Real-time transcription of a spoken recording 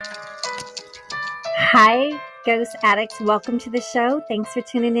Hi, Ghost Addicts. Welcome to the show. Thanks for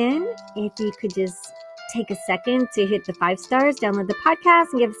tuning in. If you could just take a second to hit the 5 stars, download the podcast,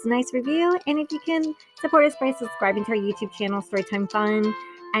 and give us a nice review. And if you can support us by subscribing to our YouTube channel, Storytime Fun.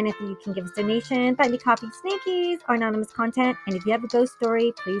 And if you can give us a donation, buy me coffee, sneakies, or anonymous content. And if you have a ghost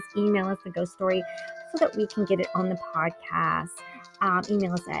story, please email us the ghost story so that we can get it on the podcast.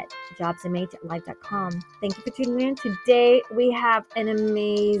 Email us at jobsandmates@live.com. Thank you for tuning in. Today we have an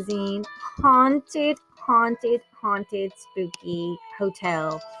amazing haunted, spooky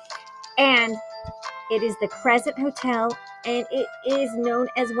hotel. And it is the Crescent Hotel, and it is known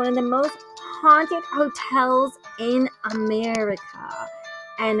as one of the most haunted hotels in America.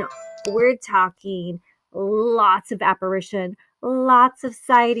 And we're talking lots of apparition, lots of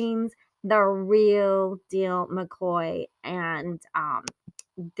sightings, the real deal McCoy. And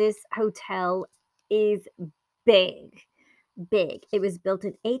this hotel is big. It was built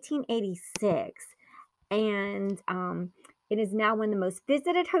in 1886, and it is now one of the most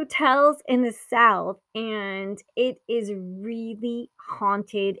visited hotels in the South, and it is really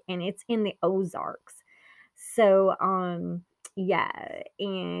haunted, and it's in the Ozarks. So, yeah,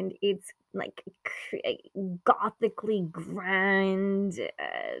 and it's like gothically grand,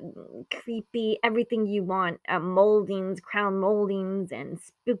 creepy, everything you want, moldings, crown moldings, and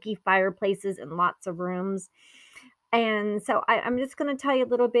spooky fireplaces, and lots of rooms. And so I'm just going to tell you a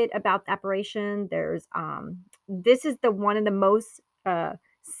little bit about the apparition. This is the one of the most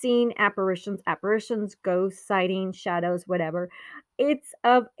seen apparitions, ghost sightings, shadows, whatever. It's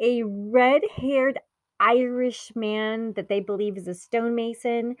of a red-haired Irish man that they believe is a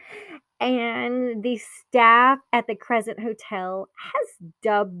stonemason, and the staff at the Crescent Hotel has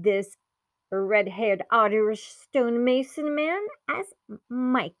dubbed this red-haired Irish stonemason man as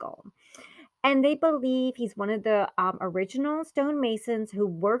Michael. And they believe he's one of the original stonemasons who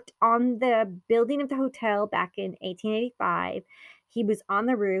worked on the building of the hotel back in 1885. He was on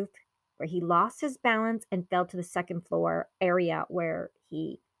the roof where he lost his balance and fell to the second floor area where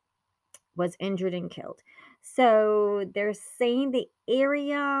he was injured and killed. So they're saying the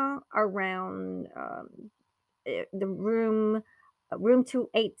area around the room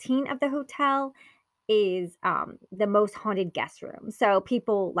 218 of the hotel is the most haunted guest room. So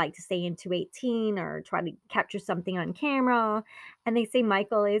people like to stay in 218 or try to capture something on camera. And they say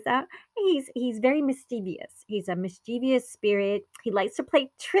Michael is he's very mischievous. He's a mischievous spirit. He likes to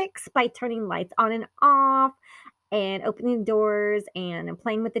play tricks by turning lights on and off and opening doors and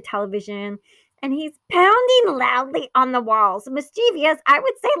playing with the television. And he's pounding loudly on the walls. Mischievous, I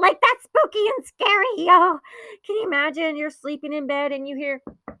would say, like that's spooky and scary, yo. Can you imagine you're sleeping in bed and you hear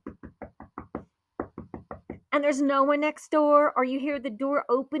and there's no one next door, or you hear the door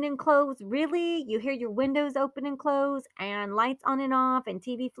open and close? Really? You hear your windows open and close and lights on and off and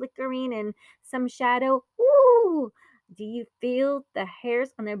TV flickering and some shadow? Ooh! Do you feel the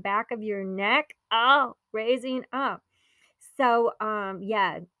hairs on the back of your neck? Oh, raising up. So,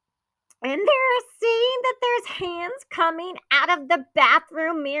 yeah. And they're seeing that there's hands coming out of the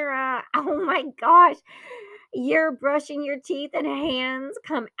bathroom mirror. Oh my gosh. You're brushing your teeth and hands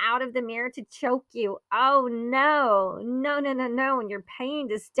come out of the mirror to choke you. Oh no. No, no, no, no. And you're paying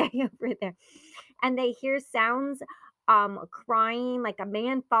to stay over there. And they hear sounds crying like a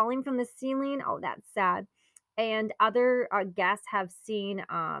man falling from the ceiling. Oh, that's sad. And other guests have seen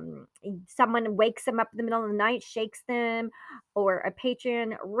someone wakes them up in the middle of the night, shakes them, or a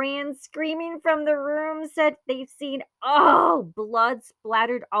patron ran screaming from the room, said they've seen, blood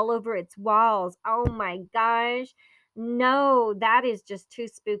splattered all over its walls. Oh my gosh. No, that is just too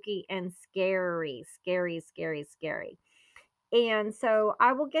spooky and scary, scary, scary, scary. And so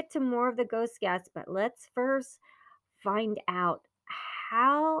I will get to more of the ghost guests, but let's first find out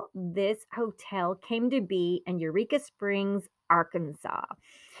how this hotel came to be in Eureka Springs, Arkansas.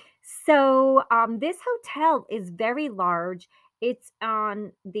 So, this hotel is very large. It's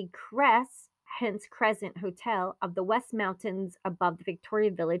on the crest, hence Crescent Hotel, of the West Mountains above the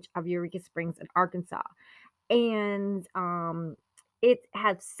Victoria Village of Eureka Springs in Arkansas. And it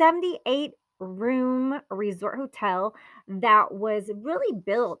has 78 room resort hotel that was really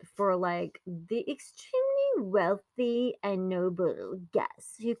built for like the extremely wealthy and noble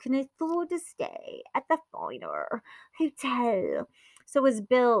guests who can afford to stay at the finer hotel. So it was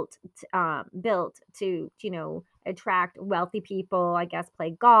built to attract wealthy people, I guess,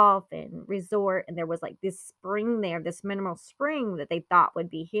 play golf and resort. And there was like this spring there, this mineral spring that they thought would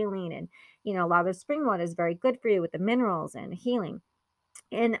be healing. And a lot of spring water is very good for you with the minerals and healing.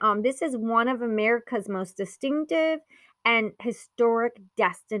 And this is one of America's most distinctive and historic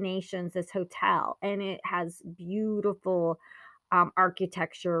destinations, this hotel. And it has beautiful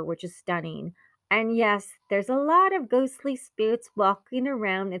architecture, which is stunning. And yes, there's a lot of ghostly spirits walking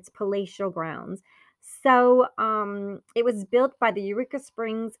around its palatial grounds. So, it was built by the Eureka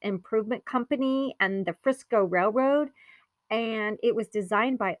Springs Improvement Company and the Frisco Railroad, and it was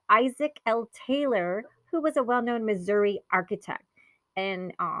designed by Isaac L. Taylor, who was a well-known Missouri architect,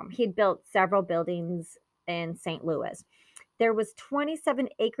 and he had built several buildings in St. Louis. There was 27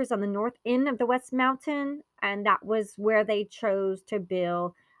 acres on the north end of the West Mountain, and that was where they chose to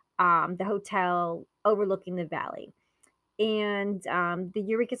build the hotel overlooking the valley. And the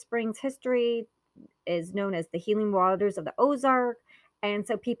Eureka Springs history is known as the healing waters of the Ozark. And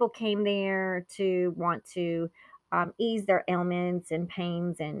so people came there to want to ease their ailments and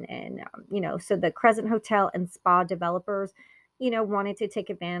pains. So the Crescent Hotel and Spa developers, wanted to take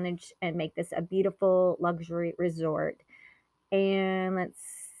advantage and make this a beautiful luxury resort. And let's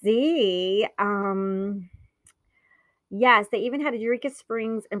see. Yes, they even had a Eureka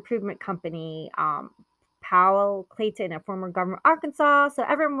Springs Improvement Company, Powell Clayton, a former governor of Arkansas. So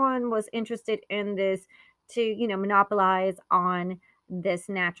everyone was interested in this to, monopolize on this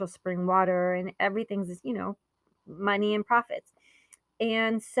natural spring water, and everything's, money and profits.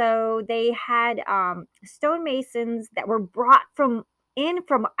 And so they had stonemasons that were brought from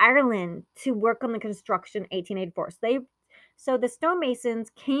Ireland to work on the construction 1884. So the stonemasons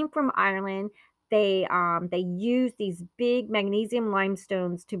came from Ireland. They used these big magnesium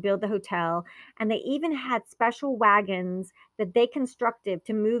limestones to build the hotel, and they even had special wagons that they constructed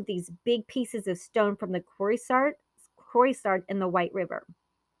to move these big pieces of stone from the quarry start in the White River.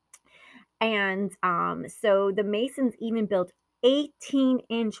 And so the Masons even built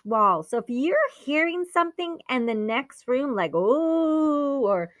 18-inch walls. So if you're hearing something in the next room, like, oh,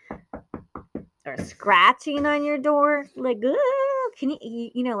 or scratching on your door, like, oh, can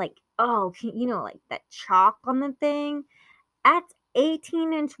like, oh, like that chalk on the thing? That's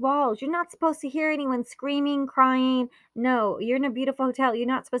 18-inch walls. You're not supposed to hear anyone screaming, crying. No, you're in a beautiful hotel. You're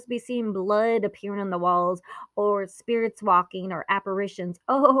not supposed to be seeing blood appearing on the walls or spirits walking or apparitions.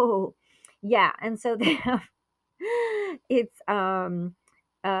 Oh, yeah. And so they have it's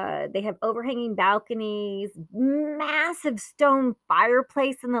they have overhanging balconies, massive stone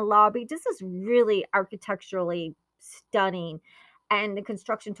fireplace in the lobby. This is really architecturally stunning. And the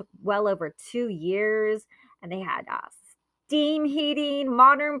construction took well over 2 years. And they had steam heating,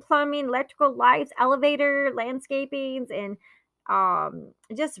 modern plumbing, electrical lights, elevator, landscapings, and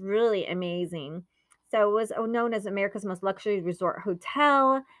just really amazing. So it was known as America's most luxury resort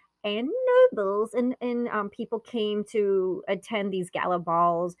hotel, and nobles and people came to attend these gala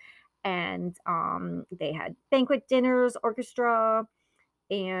balls, and they had banquet dinners, orchestra,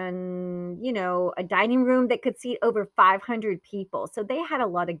 and a dining room that could seat over 500 people. So they had a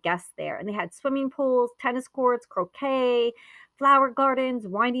lot of guests there, and they had swimming pools, tennis courts, croquet, flower gardens,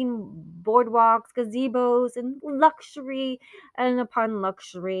 winding boardwalks, gazebos, and luxury and upon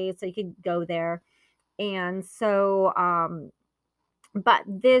luxury, so you could go there. And so but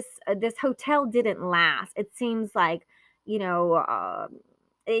this hotel didn't last. It seems like, you know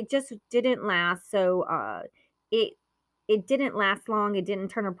it just didn't last. So it it didn't last long. It didn't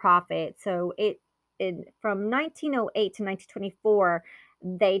turn a profit. So it from 1908 to 1924,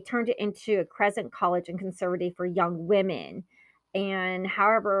 they turned it into a Crescent College and Conservatory for young women. And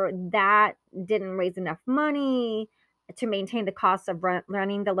however, that didn't raise enough money to maintain the cost of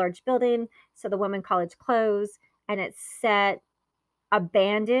running the large building. So the women college closed, and it set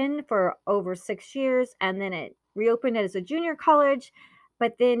abandoned for over 6 years, and then it reopened as a junior college.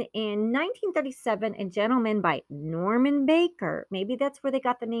 But then in 1937, a gentleman by Norman Baker, maybe that's where they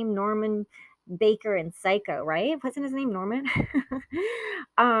got the name Norman Baker and Psycho, right? Wasn't his name Norman?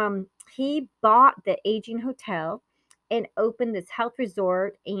 He bought the aging hotel and opened this health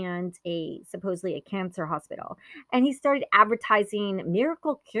resort and a supposedly a cancer hospital. And he started advertising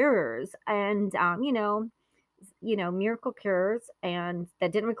miracle cures and miracle cures, and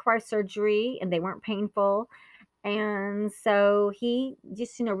that didn't require surgery, and they weren't painful. And so he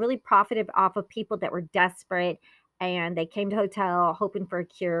just, really profited off of people that were desperate, and they came to hotel hoping for a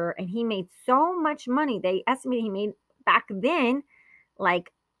cure. And he made so much money. They estimated he made back then,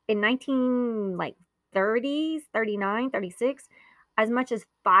 like in 19 like 30s, 39, 36, as much as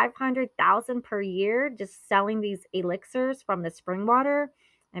 500,000 per year just selling these elixirs from the spring water.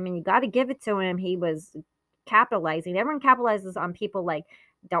 I mean, you got to give it to him. He was capitalizing. Everyone capitalizes on people like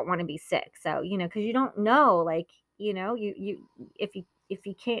don't want to be sick. So, because you don't know, like, you if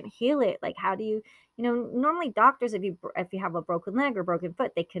you can't heal it, like how do you, normally doctors, if you have a broken leg or broken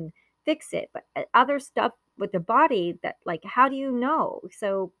foot, they can fix it. But other stuff with the body, that, like, how do you know?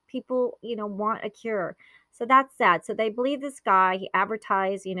 So people, want a cure. So that's sad. So they believe this guy, he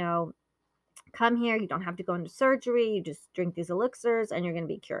advertised, Come here, you don't have to go into surgery, you just drink these elixirs and you're going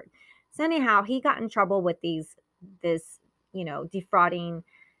to be cured. So anyhow, he got in trouble with this, defrauding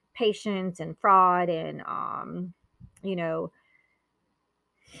patients and fraud, and you know,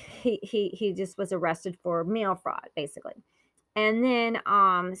 he just was arrested for mail fraud basically. And then,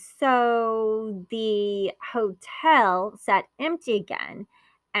 so the hotel sat empty again.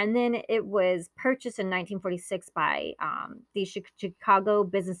 And then it was purchased in 1946 by the Chicago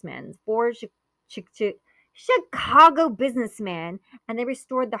businessmen, Chicago businessmen, and they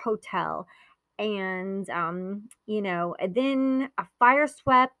restored the hotel. And, and then a fire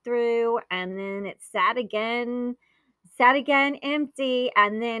swept through, and then it sat again empty.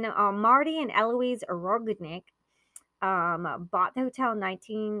 And then Marty and Eloise Rognick bought the hotel in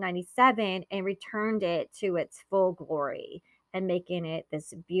 1997 and returned it to its full glory and making it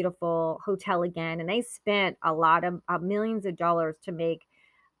this beautiful hotel again. And they spent a lot of millions of dollars to make,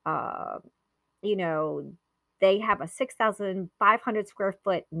 uh, you know, they have a 6,500 square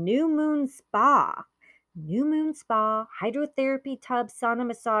foot New Moon Spa. New Moon Spa, hydrotherapy tub, sauna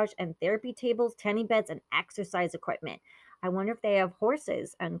massage, and therapy tables, tanning beds, and exercise equipment. I wonder if they have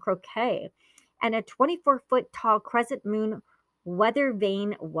horses and croquet. And a 24-foot tall crescent moon weather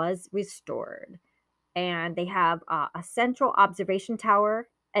vane was restored. And they have a central observation tower.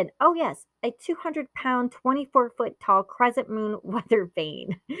 And oh, yes, a 200-pound, 24-foot tall crescent moon weather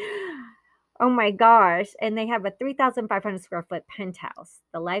vane. Oh my gosh. And they have a 3,500 square foot penthouse.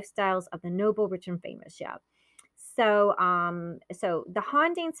 The lifestyles of the noble, rich, and famous. Yeah. So the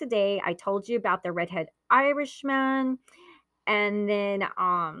hauntings today, I told you about the redhead Irishman. And then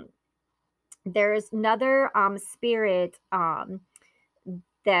there's another spirit.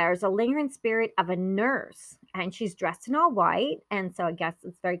 There's a lingering spirit of a nurse, and she's dressed in all white. And so I guess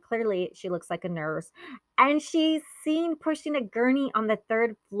it's very clearly she looks like a nurse. And she's seen pushing a gurney on the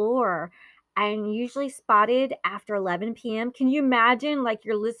third floor and usually spotted after 11 p.m. Can you imagine? Like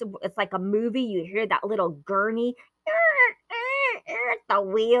you're listening, it's like a movie. You hear that little gurney, the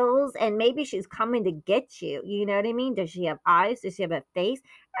wheels, and maybe she's coming to get you. You know what I mean? Does she have eyes? Does she have a face?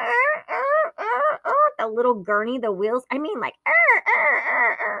 The little gurney, the wheels. I mean, like,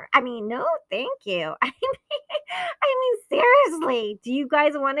 I mean, no, thank you. Seriously, do you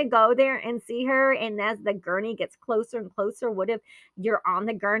guys want to go there and see her? And as the gurney gets closer and closer, what if you're on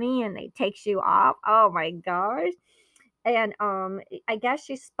the gurney and they takes you off? Oh my gosh. And I guess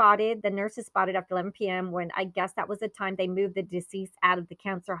the nurse is spotted after 11 p.m. when I guess that was the time they moved the deceased out of the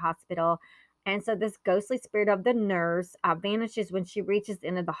cancer hospital. And so this ghostly spirit of the nurse vanishes when she reaches the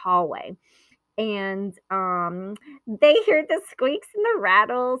end of the hallway. And they hear the squeaks and the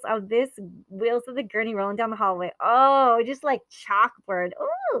rattles of this wheels of the gurney rolling down the hallway. Oh, just like chalkboard.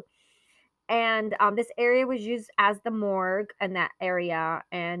 Ooh. And this area was used as the morgue in that area.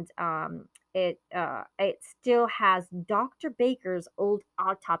 And it still has Dr. Baker's old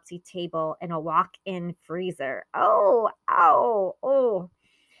autopsy table and a walk-in freezer. Oh.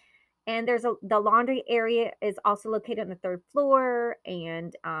 And the laundry area is also located on the third floor.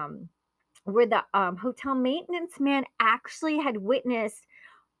 And where the hotel maintenance man actually had witnessed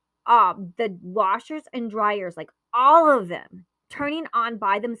the washers and dryers, like all of them, turning on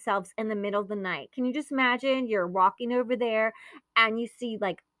by themselves in the middle of the night. Can you just imagine you're walking over there and you see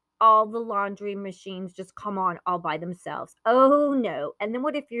like all the laundry machines just come on all by themselves? Oh no. And then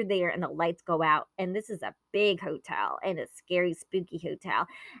what if you're there and the lights go out, and this is a big hotel and a scary spooky hotel,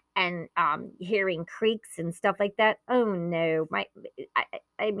 and hearing creaks and stuff like that? Oh no.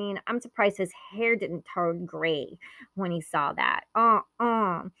 I mean, I'm surprised his hair didn't turn gray when he saw that.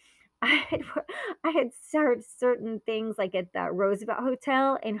 I had I had heard certain things like at the Roosevelt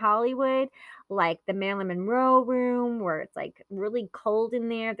Hotel in Hollywood, like the Marilyn Monroe room where it's like really cold in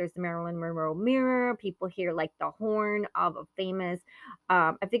there. There's the Marilyn Monroe mirror. People hear like the horn of a famous,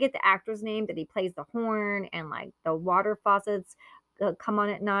 I forget the actor's name, that he plays the horn, and like the water faucets come on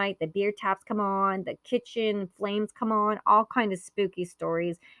at night, the beer taps come on, the kitchen flames come on, all kind of spooky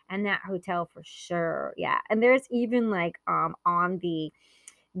stories. And that hotel for sure, yeah. And there's even like on the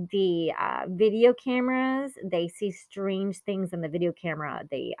video cameras, they see strange things in the video camera.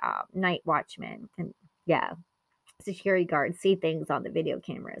 The night watchmen and, yeah, security guards see things on the video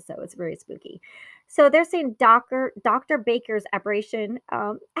camera, so it's very spooky. So they're saying Dr. Baker's apparition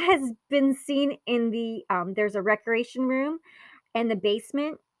has been seen in the there's a recreation room in the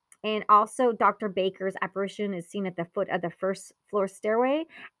basement. And also, Dr. Baker's apparition is seen at the foot of the first floor stairway.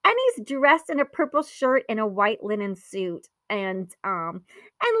 And he's dressed in a purple shirt and a white linen suit. And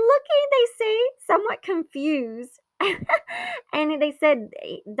looking, they say, somewhat confused. And they said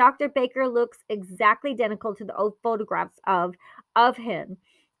Dr. Baker looks exactly identical to the old photographs of him.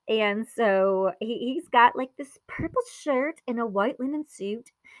 And so he's got like this purple shirt and a white linen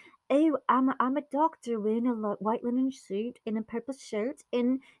suit. Oh, I'm a doctor wearing a white linen suit and a purple shirt,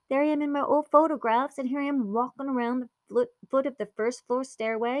 and there I am in my old photographs, and here I am walking around the foot of the first floor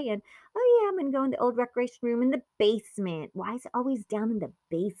stairway, and oh yeah, I'm gonna go in the old recreation room in the basement. Why is it always down in the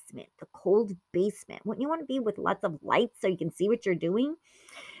basement, the cold basement? Wouldn't you want to be with lots of lights so you can see what you're doing?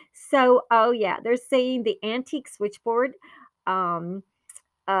 So, oh yeah, they're saying the antique switchboard. Um,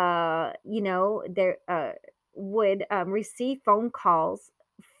 there would receive phone calls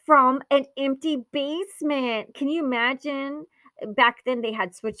from an empty basement. Can you imagine? Back then they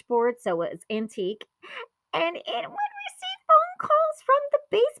had switchboards, so it was antique, and it would receive phone calls from the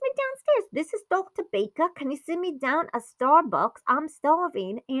basement downstairs. This is Dr. Baker. Can you send me down a Starbucks? I'm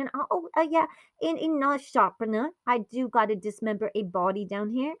starving, and yeah, in a sharpener. I do got to dismember a body down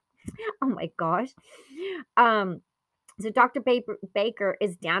here. Oh my gosh. Um, so Dr. Baker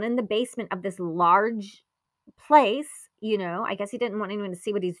is down in the basement of this large place. I guess he didn't want anyone to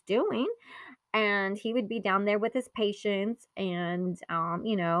see what he's doing. And he would be down there with his patients and,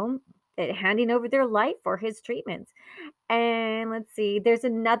 handing over their life for his treatments. And let's see, there's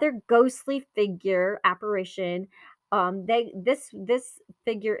another ghostly figure apparition. This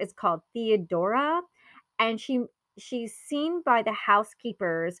figure is called Theodora, and she's seen by the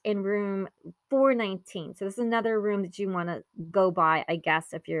housekeepers in room 419. So this is another room that you want to go by, I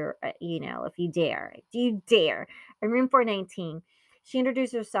guess, if you're, if you dare. Do you dare? In room 419, she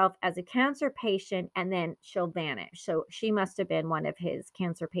introduced herself as a cancer patient and then she'll vanish. So she must have been one of his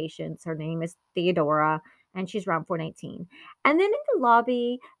cancer patients. Her name is Theodora and she's around 419. And then in the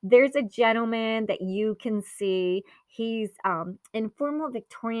lobby, there's a gentleman that you can see. He's in formal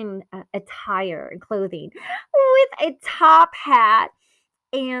Victorian attire and clothing with a top hat,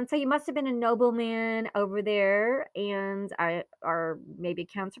 and so you must have been a nobleman over there and or maybe a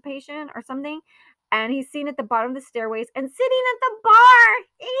cancer patient or something. And he's seen at the bottom of the stairways and sitting at the bar.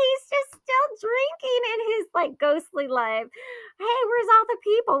 He's just still drinking in his like ghostly life. Hey, where's all the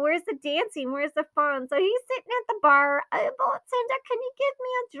people? Where's the dancing? Where's the fun? So he's sitting at the bar. Bartender, can you give me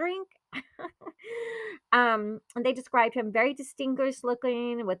a drink? And they described him very distinguished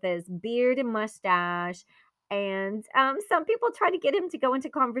looking with his beard and mustache. And some people try to get him to go into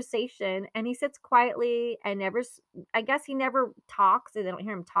conversation, and he sits quietly and I guess he never talks, or they don't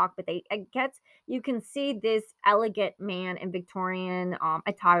hear him talk, but I guess you can see this elegant man in Victorian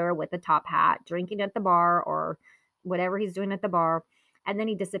attire with a top hat, drinking at the bar or whatever he's doing at the bar, and then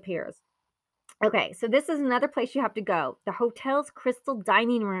he disappears. Okay, so this is another place you have to go. The hotel's crystal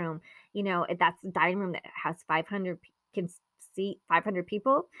dining room. That's the dining room that has 500 can seat 500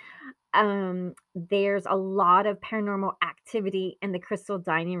 people. There's a lot of paranormal activity in the crystal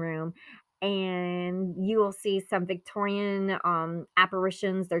dining room, and you will see some Victorian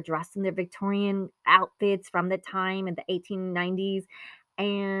apparitions. They're dressed in their Victorian outfits from the time in the 1890s,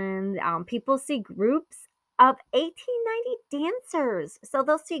 and people see groups of 1890 dancers. So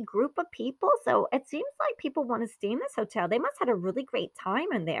they'll see a group of people. So it seems like people want to stay in this hotel. They must have had a really great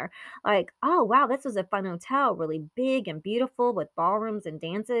time in there. Like, oh wow, this was a fun hotel, really big and beautiful with ballrooms and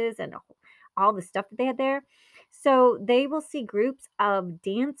dances and all the stuff that they had there. So they will see groups of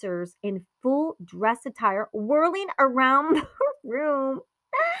dancers in full dress attire whirling around the room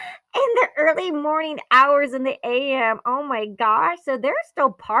in the early morning hours in the AM. Oh my gosh. So they're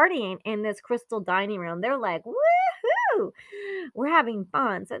still partying in this crystal dining room. They're like, woohoo, we're having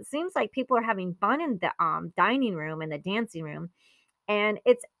fun. So it seems like people are having fun in the dining room and the dancing room. And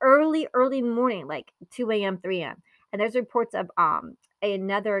it's early, early morning, like 2 a.m., 3 a.m. And there's reports of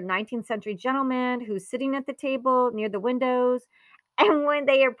another 19th century gentleman who's sitting at the table near the windows. And when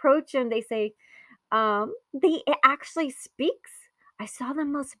they approach him, they say, it actually speaks. I saw the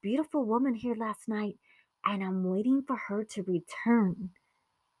most beautiful woman here last night, and I'm waiting for her to return.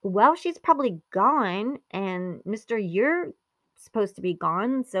 Well, she's probably gone, and Mister, you're supposed to be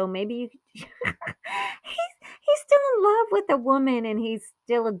gone, so maybe you he's still in love with a woman and he's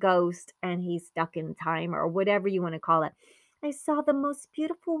still a ghost and he's stuck in time or whatever you want to call it. I saw the most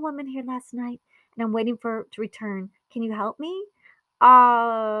beautiful woman here last night and I'm waiting for her to return. Can you help me?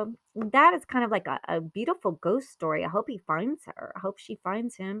 That is kind of like a beautiful ghost story. I hope he finds her. I hope she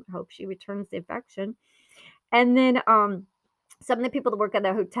finds him. I hope she returns the affection. And then some of the people that work at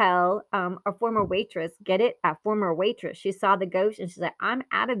the hotel, a former waitress, get it? A former waitress. She saw the ghost and she's like, I'm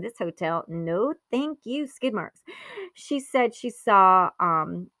out of this hotel. No, thank you. Skid marks. She said she saw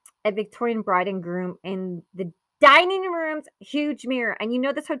a Victorian bride and groom in the dining room's huge mirror. And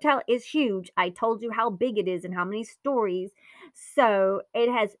this hotel is huge. I told you how big it is and how many stories. So it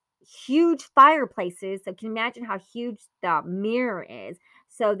has huge fireplaces. So can you imagine how huge the mirror is?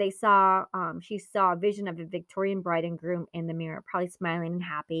 So she saw a vision of a Victorian bride and groom in the mirror, probably smiling and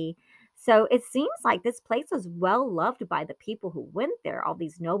happy. So it seems like this place was well loved by the people who went there, all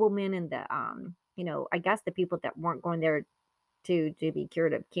these noblemen and I guess the people that weren't going there to be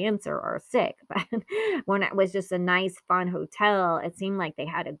cured of cancer or sick. But when it was just a nice, fun hotel, it seemed like they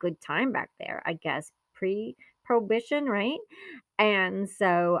had a good time back there, I guess, pre-prohibition, right? And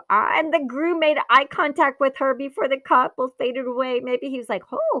so, and the groom made eye contact with her before the couple faded away. Maybe he was like,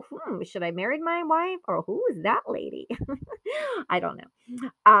 "Oh, should I marry my wife, or who is that lady?" I don't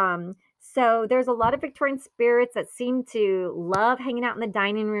know. So there's a lot of Victorian spirits that seem to love hanging out in the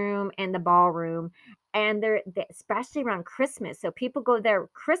dining room and the ballroom, and especially around Christmas. So people go there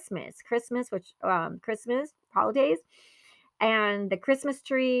Christmas holidays, and the Christmas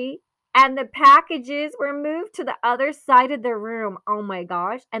tree and the packages were moved to the other side of the room. Oh my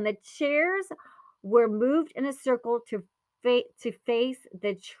gosh. And the chairs were moved in a circle to face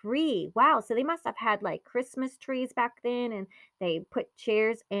the tree. Wow. So they must have had like Christmas trees back then, and they put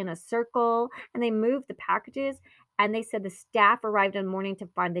chairs in a circle and they moved the packages. And they said the staff arrived in the morning to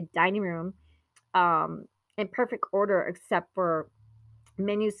find the dining room in perfect order, except for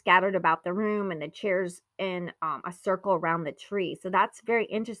menus scattered about the room and the chairs in a circle around the tree. So that's very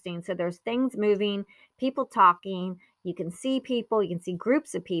interesting. So there's things moving, people talking. You can see people, you can see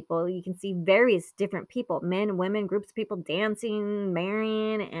groups of people, you can see various different people, men, women, groups of people dancing,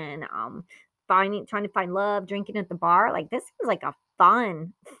 marrying, and trying to find love, drinking at the bar. Like this seems like a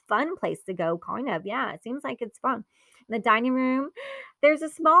fun place to go, kind of. Yeah, it seems like it's fun. In the dining room, there's a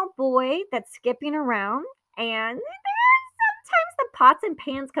small boy that's skipping around, and sometimes the pots and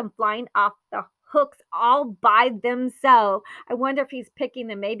pans come flying off the hooks all by themselves. I wonder if he's picking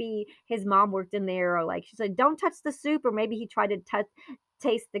them. Maybe his mom worked in there, or like she said, "Don't touch the soup," or maybe he tried to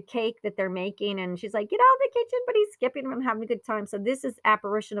taste the cake that they're making, and she's like, "Get out of the kitchen," but he's skipping them and having a good time. So this is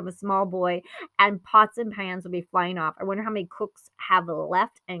apparition of a small boy, and pots and pans will be flying off. I wonder how many cooks have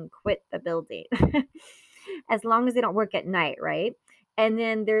left and quit the building, as long as they don't work at night, right? And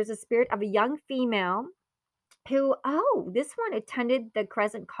then there's a spirit of a young female this one attended the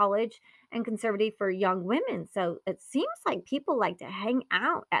Crescent College and Conservative for Young Women. So it seems like people like to hang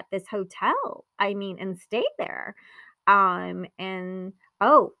out at this hotel. I mean, and stay there. And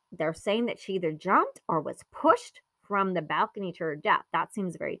they're saying that she either jumped or was pushed from the balcony to her death. That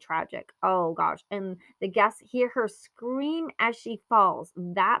seems very tragic. Oh gosh. And the guests hear her scream as she falls.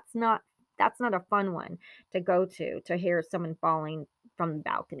 That's not a fun one to go to hear someone falling from the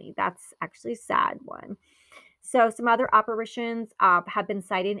balcony. That's actually a sad one. So some other apparitions have been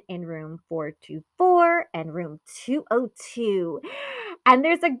sighted in room 424 and room 202. And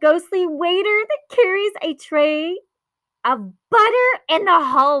there's a ghostly waiter that carries a tray of butter in the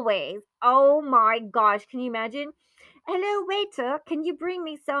hallways. Oh my gosh, can you imagine? Hello, waiter, can you bring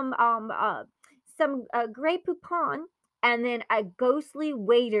me some Grey Poupon? And then a ghostly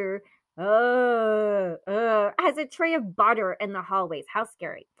waiter has a tray of butter in the hallways. How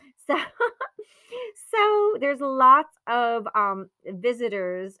scary. So so there's lots of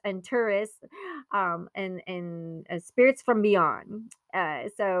visitors and tourists and spirits from beyond.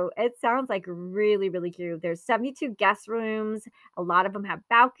 So it sounds like really, really cute. There's 72 guest rooms. A lot of them have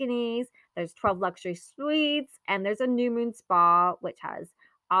balconies. There's 12 luxury suites, and there's a new moon spa, which has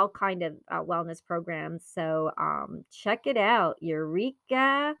all kind of wellness programs. So check it out,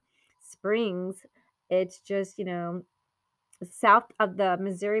 Eureka Springs. It's just south of the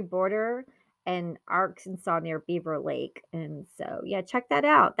Missouri border and Arkansas near Beaver Lake. And so, yeah, check that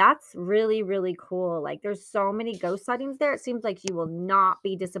out. That's really, really cool. Like, there's so many ghost sightings there. It seems like you will not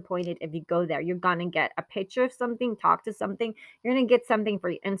be disappointed if you go there. You're going to get a picture of something, talk to something. You're going to get something for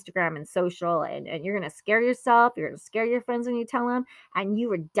your Instagram and social, and you're going to scare yourself. You're going to scare your friends when you tell them. And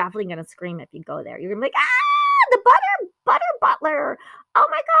you are definitely going to scream if you go there. You're going to be like, ah, the butter butler. Oh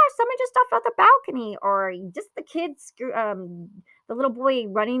my gosh, someone just stepped off the balcony, or just the kids, the little boy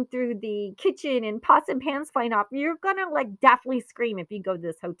running through the kitchen and pots and pans flying off. You're gonna like definitely scream if you go to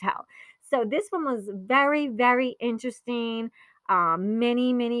this hotel. So this one was very, very interesting.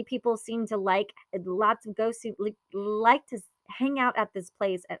 Many people seem to lots of ghosts like to hang out at this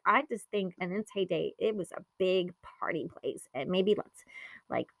place, and I just think in its heyday it was a big party place, and maybe let's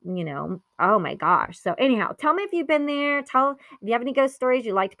oh my gosh. So anyhow, tell me if you've been there. Tell if you have any ghost stories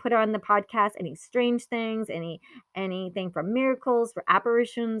you'd like to put on the podcast, any strange things, anything from miracles, for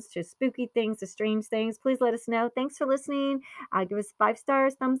apparitions, to spooky things, to strange things. Please let us know. Thanks for listening. Give us 5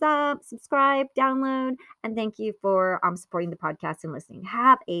 stars, thumbs up, subscribe, download, and thank you for supporting the podcast and listening.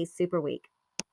 Have a super week.